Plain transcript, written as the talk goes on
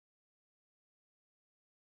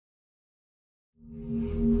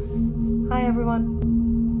Hi everyone.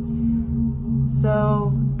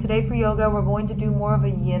 So today for yoga we're going to do more of a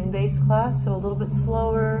yin based class, so a little bit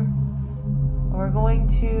slower. We're going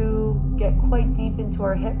to get quite deep into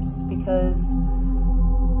our hips because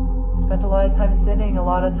we spent a lot of time sitting, a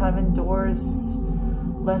lot of time indoors,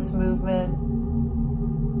 less movement.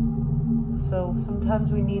 So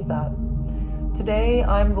sometimes we need that. Today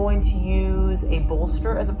I'm going to use a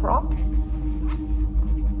bolster as a prop.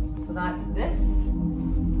 So that's this.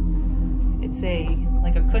 It's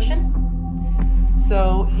like a cushion.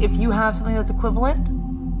 So if you have something that's equivalent,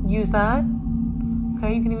 use that.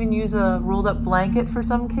 Okay, you can even use a rolled up blanket for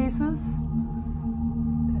some cases.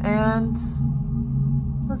 And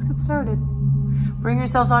let's get started. Bring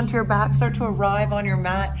yourselves onto your back, start to arrive on your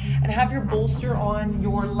mat, and have your bolster on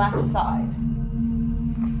your left side.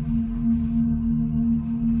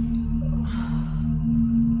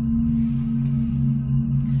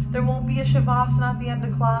 There won't be a shavasana at the end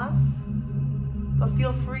of class, but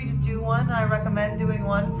feel free to do one. I recommend doing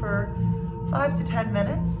one for 5 to 10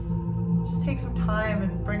 minutes. Just take some time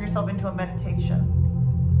and bring yourself into a meditation.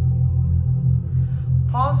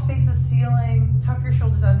 Palms face the ceiling, tuck your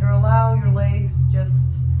shoulders under, allow your legs just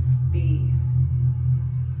be.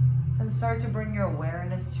 And start to bring your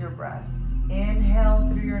awareness to your breath. Inhale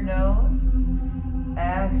through your nose,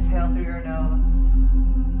 exhale through your nose.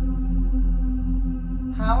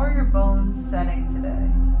 How are your bones setting today?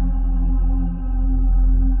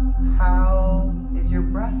 How is your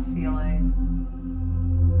breath feeling?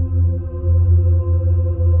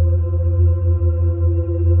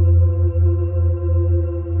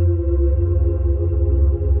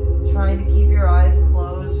 Trying to keep your eyes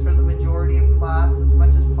closed for the majority of class as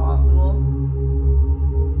much as possible.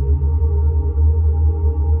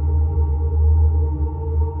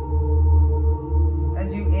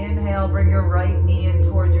 As you inhale, bring your right knee in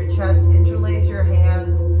towards your chest, interlace your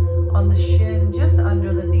hands on the shin just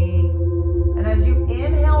under the knee. And as you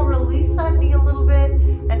inhale, release that knee a little bit,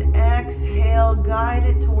 and exhale, guide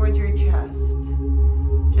it towards your chest.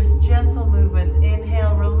 Just gentle movements.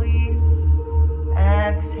 Inhale, release.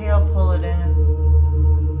 Exhale, pull it in.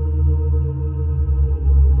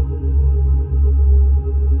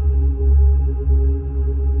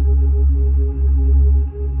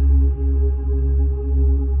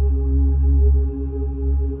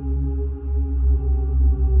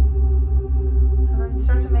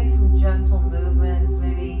 Start to make some gentle movements,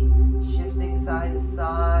 maybe shifting side to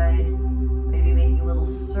side, maybe making little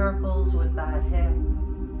circles with that hip.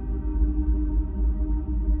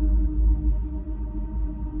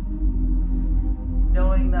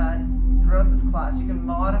 Knowing that throughout this class you can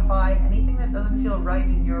modify anything that doesn't feel right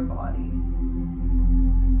in your body.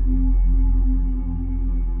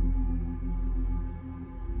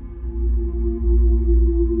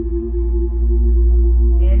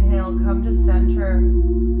 Inhale, come to center.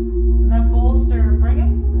 And that bolster, bring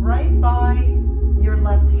it right by your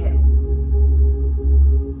left hip.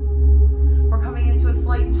 We're coming into a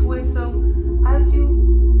slight twist, so as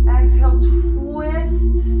you exhale,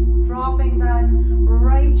 twist, dropping that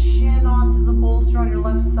right shin onto the bolster on your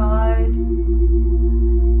left side.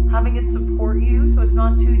 Having it support you so it's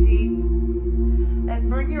not too deep. And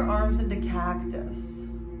bring your arms into cactus.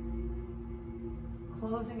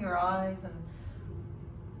 Closing your eyes and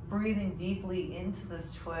breathing deeply into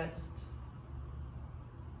this twist.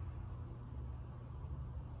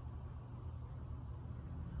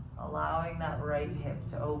 Allowing that right hip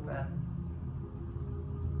to open.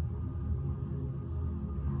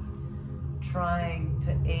 Trying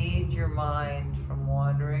to aid your mind from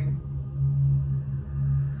wandering.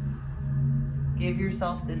 Give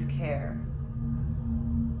yourself this care,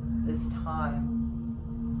 this time.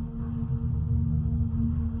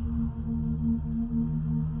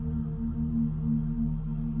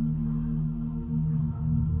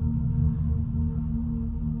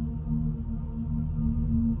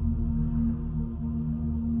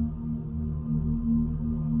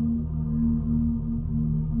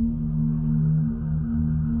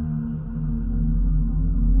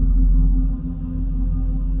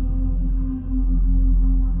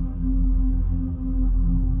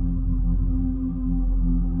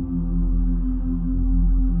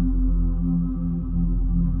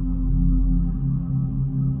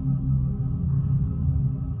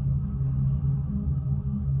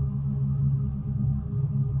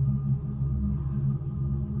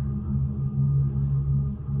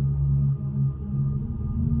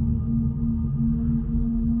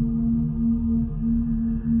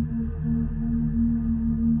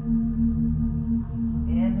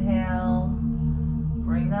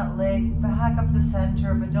 leg back up to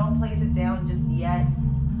center, but don't place it down just yet.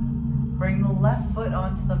 Bring the left foot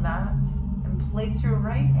onto the mat. place your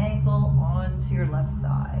right ankle onto your left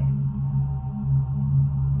thigh.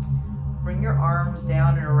 Bring your arms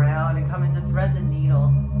down and around and come into thread the needle,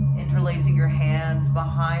 interlacing your hands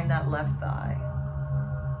behind that left thigh.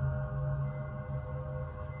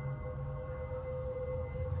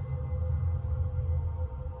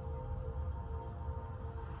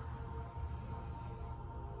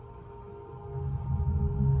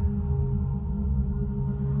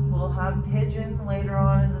 We'll have pigeon later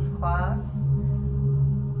on in this class.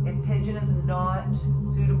 If pigeon is not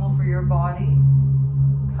suitable for your body,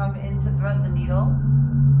 come in to thread the needle.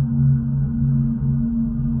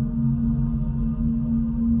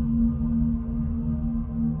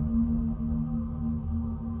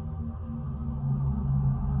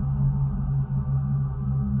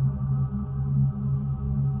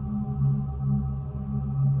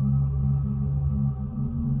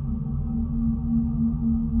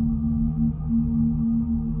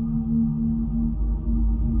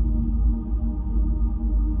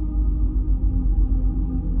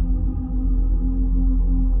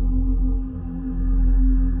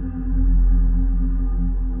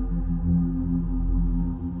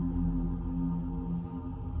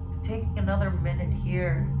 Taking another minute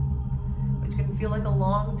here, which can feel like a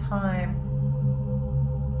long time,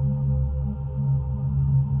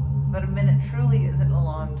 but a minute truly isn't a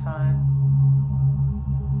long time.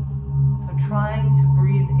 So trying to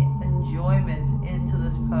breathe enjoyment into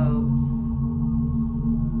this pose.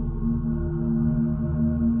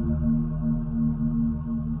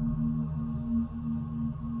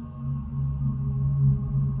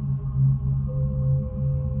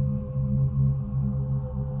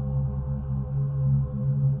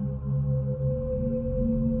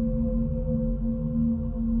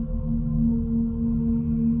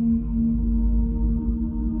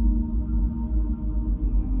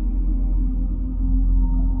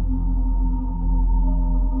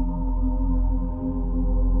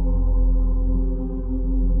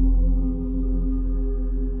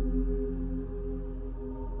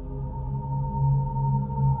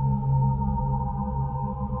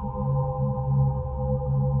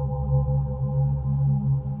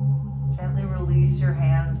 Release your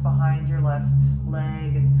hands behind your left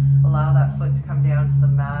leg and allow that foot to come down to the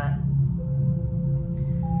mat.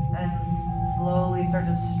 And slowly start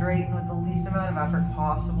to straighten with the least amount of effort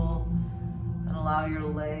possible and allow your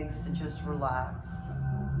legs to just relax.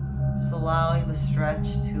 Just allowing the stretch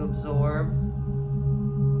to absorb.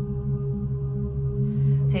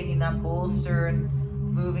 Taking that bolster and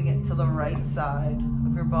moving it to the right side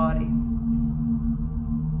of your body.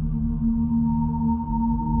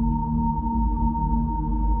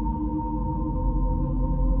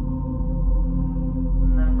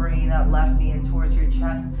 Bringing that left knee in towards your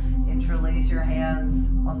chest, interlace your hands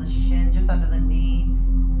on the shin just under the knee,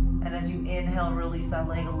 and as you inhale, release that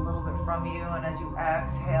leg a little bit from you, and as you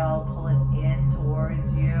exhale, pull it in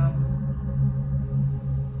towards you.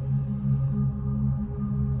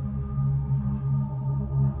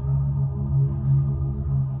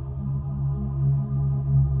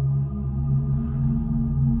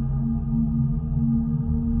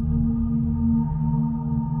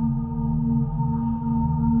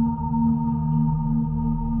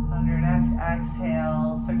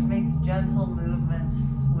 Exhale, start to make gentle movements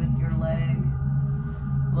with your leg,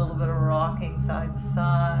 a little bit of rocking side to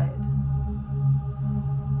side,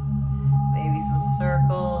 maybe some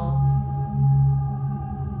circles.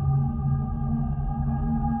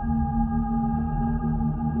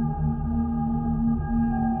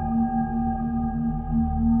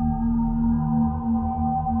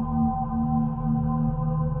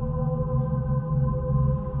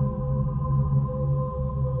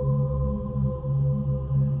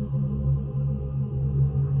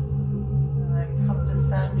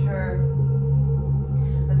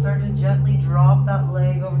 Start to gently drop that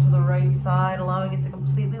leg over to the right side, allowing it to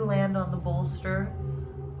completely land on the bolster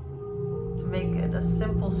to make it a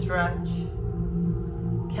simple stretch.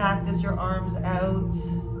 Cactus your arms out.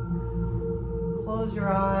 Close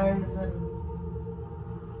your eyes and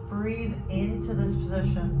breathe into this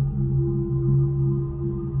position.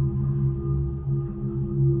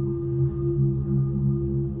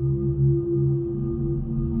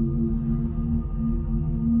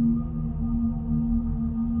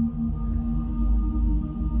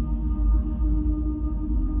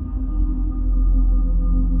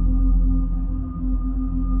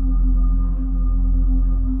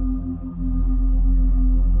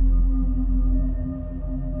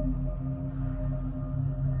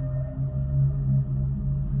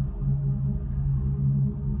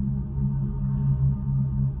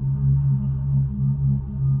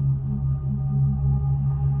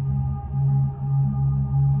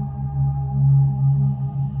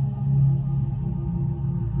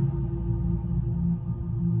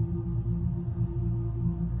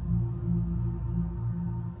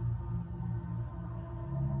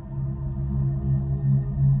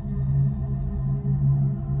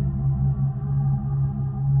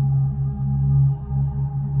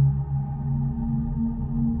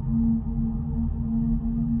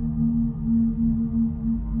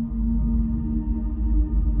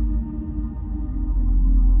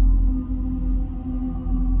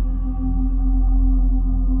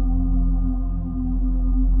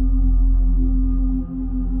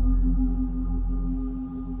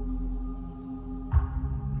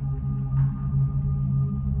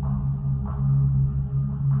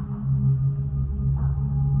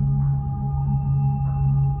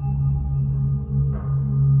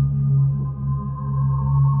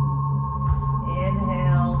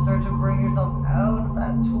 bring yourself out of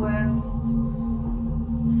that twist.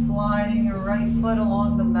 Sliding your right foot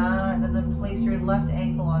along the mat, and then place your left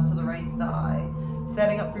ankle onto the right thigh.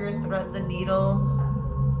 Setting up for your thread the needle.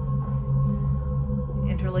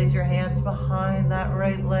 Interlace your hands behind that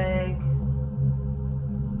right leg.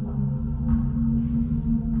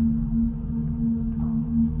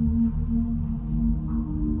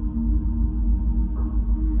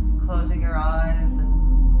 Closing your eyes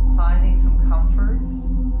and finding some comfort.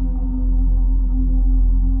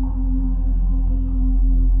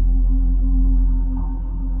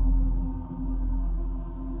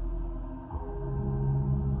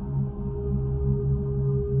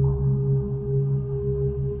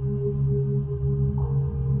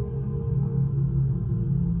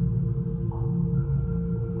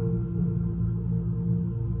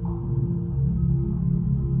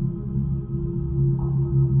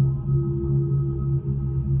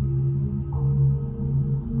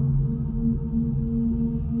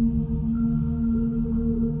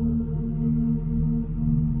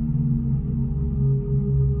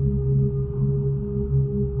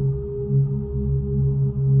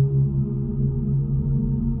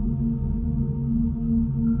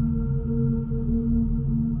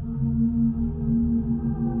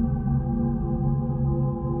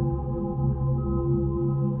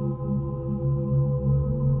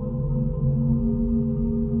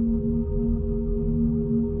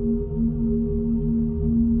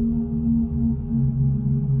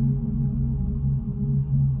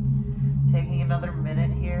 Taking another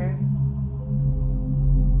minute here.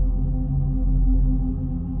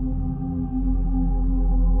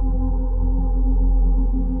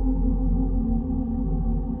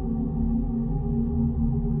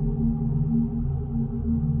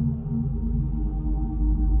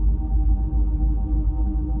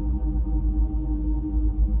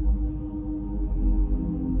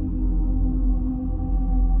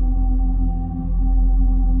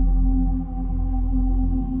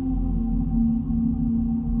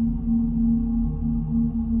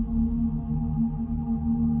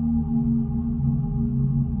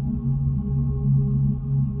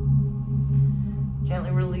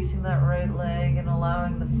 Gently releasing that right leg and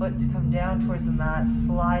allowing the foot to come down towards the mat,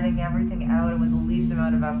 sliding everything out and with the least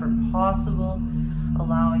amount of effort possible,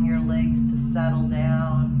 allowing your legs to settle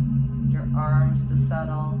down, your arms to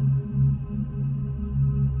settle.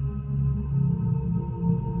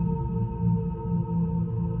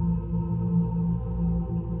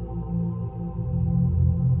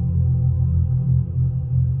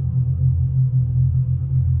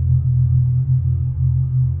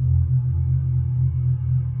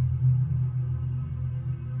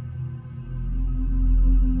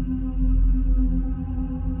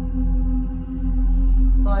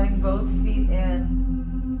 Sliding both feet in,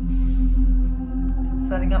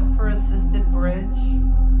 setting up for assisted bridge,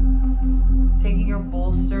 taking your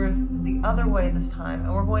bolster the other way this time,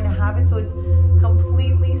 and we're going to have it so it's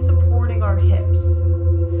completely supporting our hips.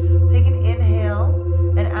 Take an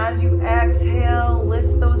inhale, and as you exhale,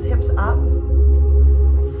 lift those hips up,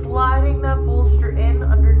 sliding that bolster in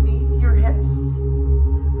underneath your hips,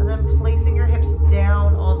 and then placing your hips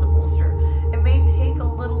down on the bolster. It may take a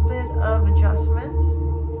little bit of adjustment.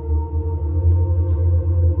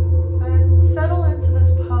 Settle into this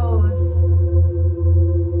pose.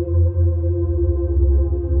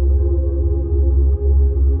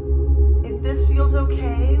 If this feels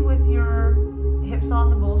okay with your hips on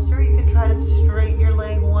the bolster, you can try to straighten your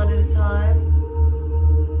leg one at a time.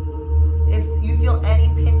 If you feel any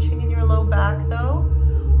pinching in your low back though,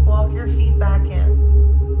 walk your feet back in.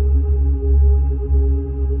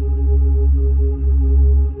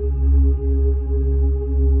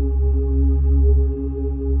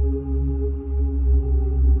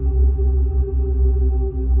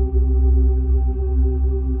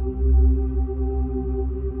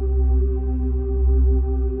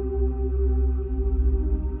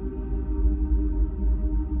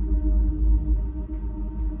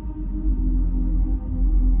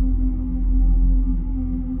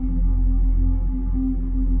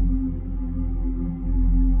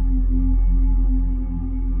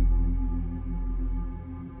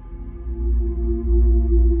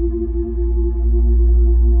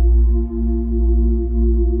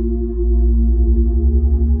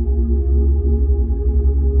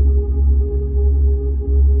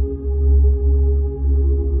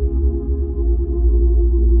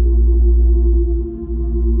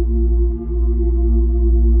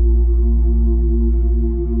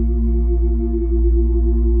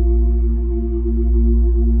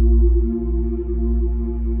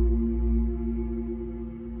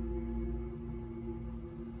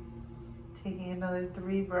 Taking another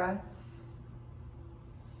 3 breaths,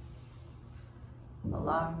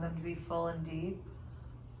 allowing them to be full and deep.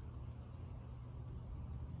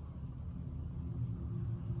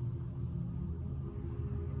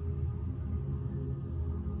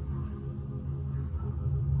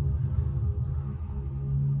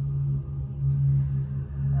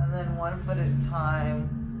 And then 1 foot at a time,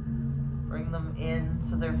 bring them in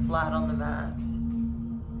so they're flat on the mat.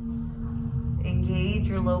 Engage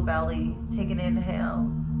your low belly, take an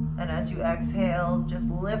inhale, and as you exhale, just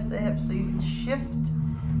lift the hips so you can shift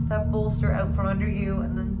that bolster out from under you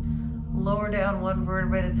and then lower down 1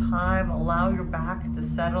 vertebrae at a time. Allow your back to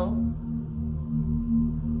settle.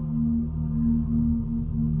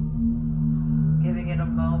 Giving it a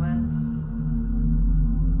moment.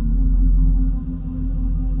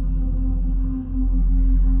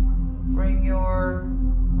 Bring your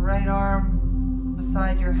right arm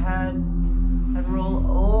beside your head and roll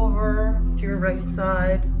over to your right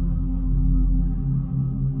side.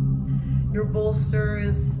 Your bolster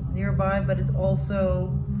is nearby, but it's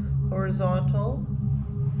also horizontal.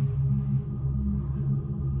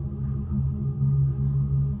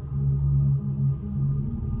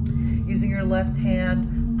 Using your left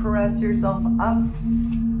hand, press yourself up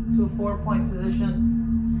to a 4-point position.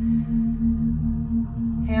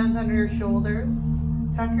 Hands under your shoulders.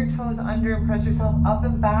 Tuck your toes under and press yourself up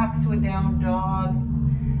and back to a down dog.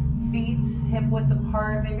 Feet hip width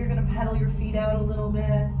apart. Maybe you're going to pedal your feet out a little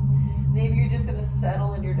bit. Maybe you're just going to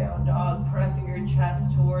settle in your down dog, pressing your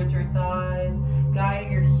chest towards your thighs,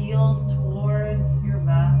 guiding your heels towards your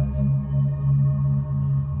mat.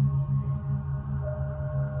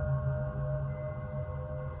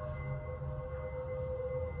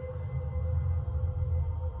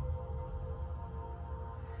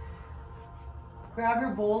 Grab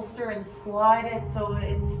your bolster and slide it so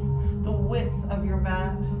it's the width of your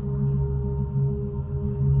mat.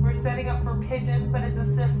 We're setting up for pigeon, but it's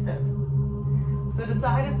assisted. So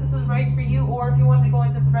decide if this is right for you or if you want to go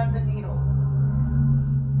into thread the needle.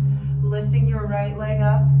 Lifting your right leg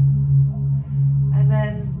up and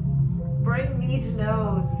then bring knee to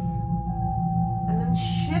nose. And then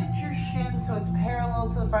shift your shin so it's parallel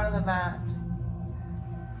to the front of the mat.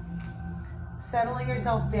 Settling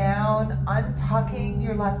yourself down, untucking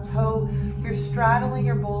your left toe, you're straddling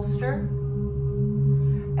your bolster,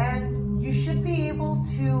 and you should be able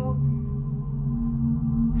to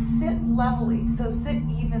sit levelly, so sit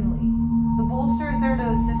evenly. The bolster is there to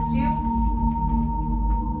assist you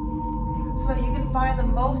so that you can find the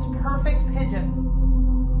most perfect pigeon.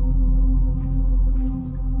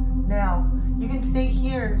 Now, you can stay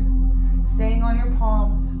here, staying on your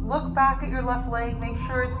palms. Look back at your left leg, make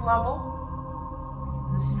sure it's level.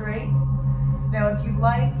 Straight. Now if you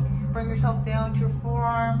like, bring yourself down to your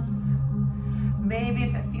forearms. Maybe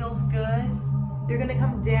if it feels good, you're going to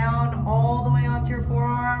come down all the way onto your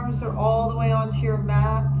forearms or all the way onto your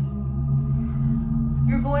mat.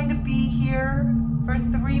 You're going to be here for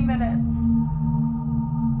 3 minutes.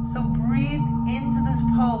 So breathe into this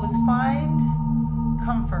pose. Find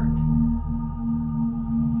comfort.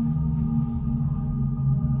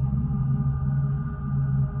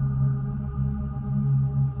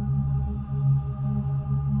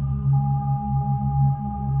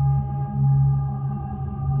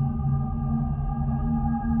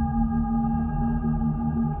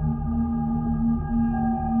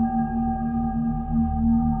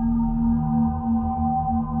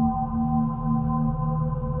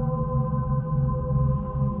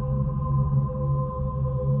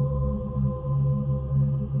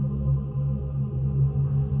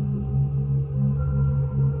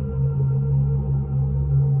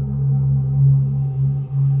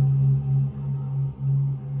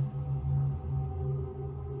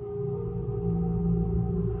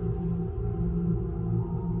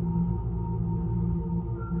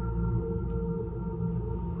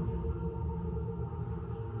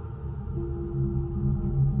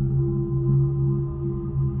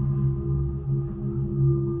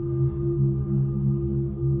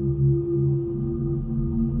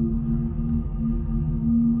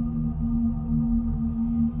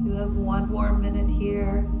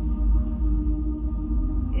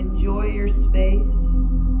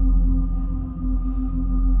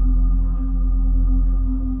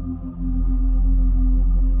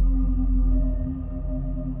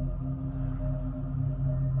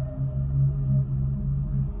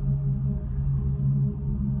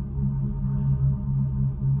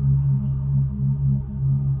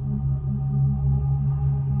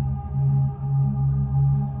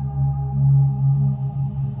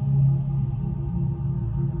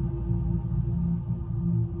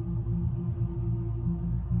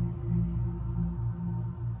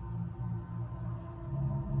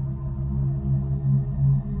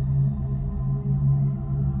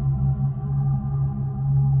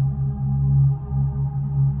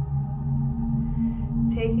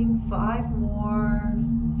 5 more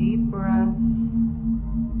deep breaths.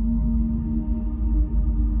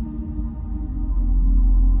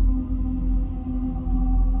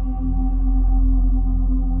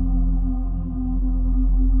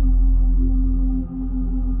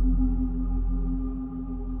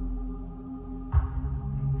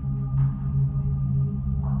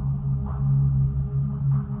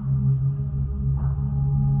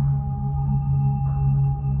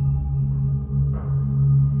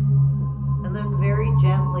 And then very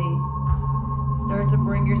gently start to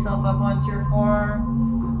bring yourself up onto your forearms.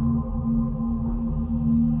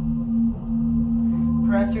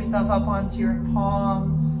 Press yourself up onto your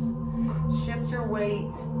palms. Shift your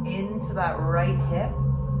weight into that right hip.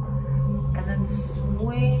 And then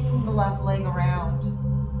swing the left leg around.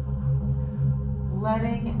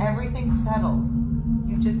 Letting everything settle.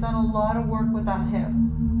 You've just done a lot of work with that hip.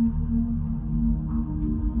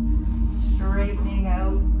 Straightening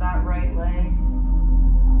out that right leg.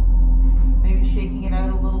 Maybe shaking it out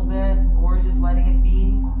a little bit or just letting it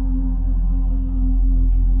be.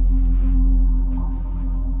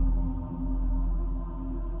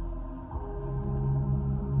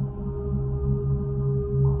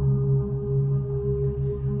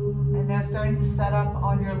 And now starting to set up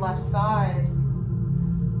on your left side,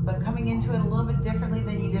 but coming into it a little bit differently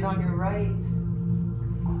than you did on your right.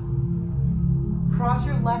 Cross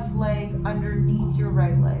your left leg underneath your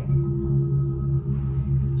right leg.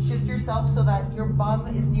 Shift yourself so that your bum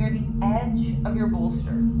is near the edge of your bolster.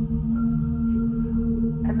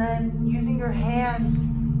 And then using your hands,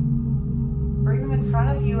 bring them in front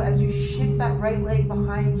of you as you shift that right leg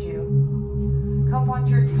behind you. Come up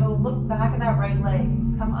onto your toe, look back at that right leg.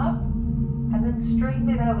 Come up and then straighten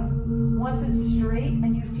it out. Once it's straight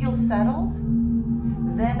and you feel settled,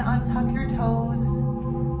 then untuck your toes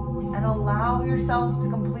and allow yourself to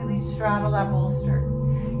completely straddle that bolster.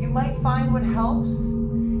 You might find what helps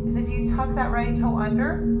is if you tuck that right toe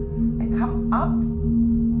under and come up,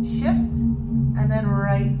 shift, and then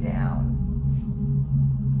right down.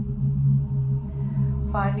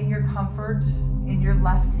 Finding your comfort in your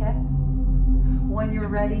left hip. When you're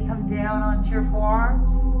ready, come down onto your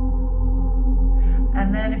forearms.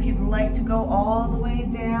 And then if you'd like to go all the way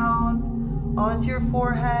down onto your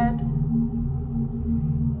forehead,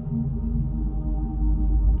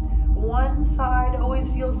 one side always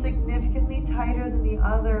feels significantly tighter than the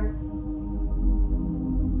other.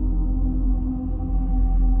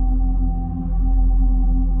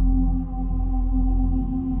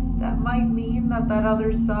 That might mean that that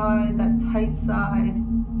other side, that tight side,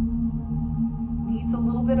 needs a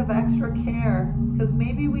little bit of extra care because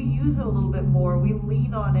maybe we use it a little bit more, we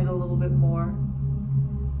lean on it a little bit more.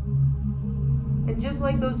 And just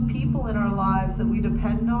like those people in our lives that we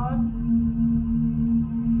depend on,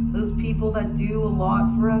 those people that do a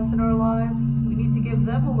lot for us in our lives, we need to give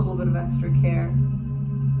them a little bit of extra care,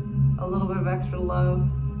 a little bit of extra love.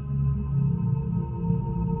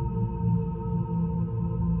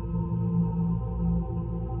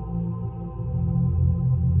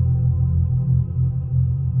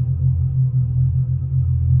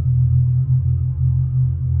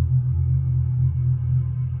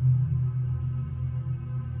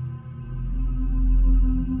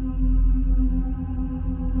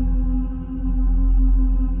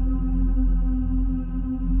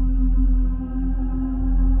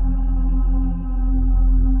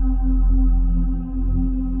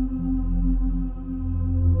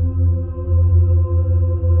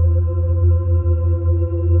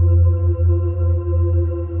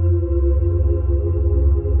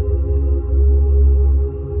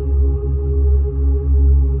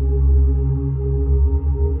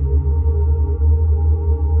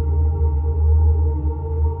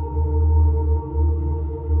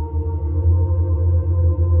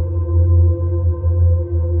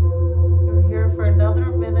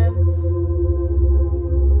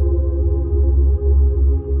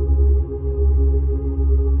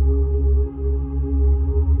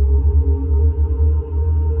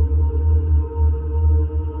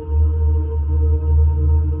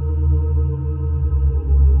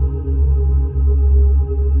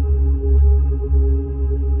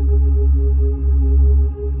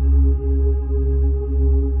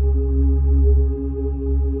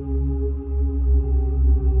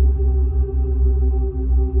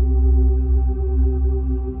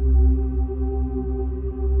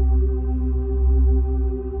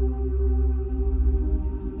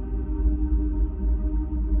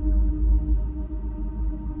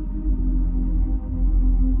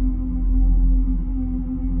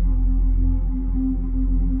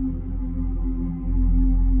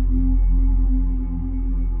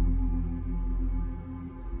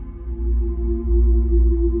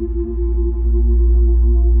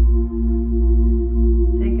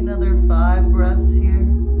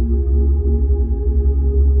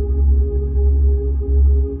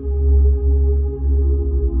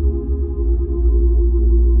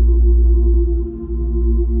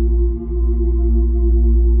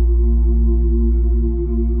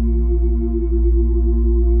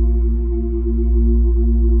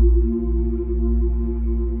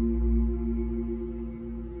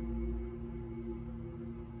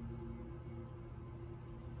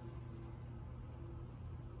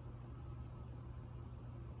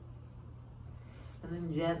 And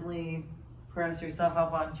then gently press yourself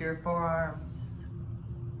up onto your forearms,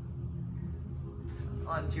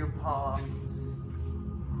 onto your palms.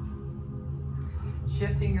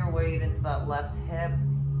 Shifting your weight into that left hip.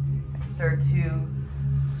 And start to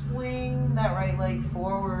swing that right leg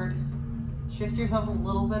forward. Shift yourself a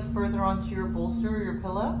little bit further onto your bolster or your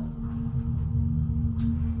pillow.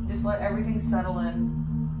 Just let everything settle in.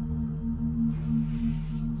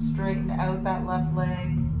 Straighten out that left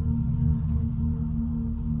leg.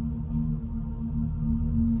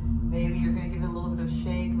 Maybe you're going to give it a little bit of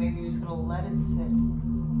shake. Maybe you're just going to let it sit.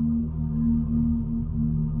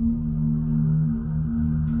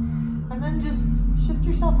 And then just shift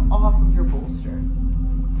yourself off of your bolster.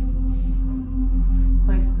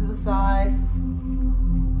 Place it to the side.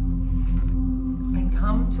 And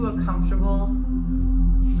come to a comfortable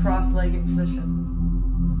cross-legged position.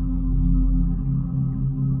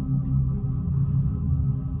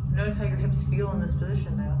 Notice how your hips feel in this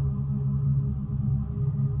position now.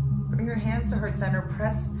 Bring your hands to heart center.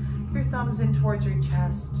 Press your thumbs in towards your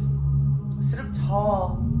chest. Sit up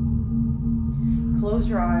tall. Close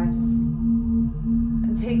your eyes.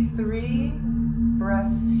 And take 3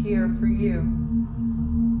 breaths here for you.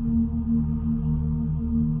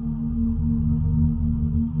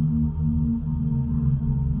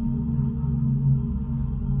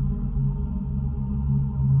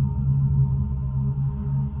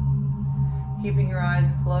 Keeping your eyes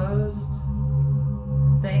closed.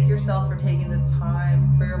 Thank yourself for taking this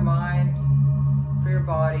time, for your mind, for your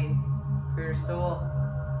body, for your soul.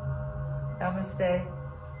 Namaste.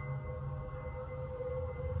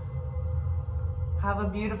 Have a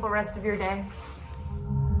beautiful rest of your day.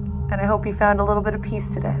 And I hope you found a little bit of peace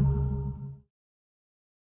today.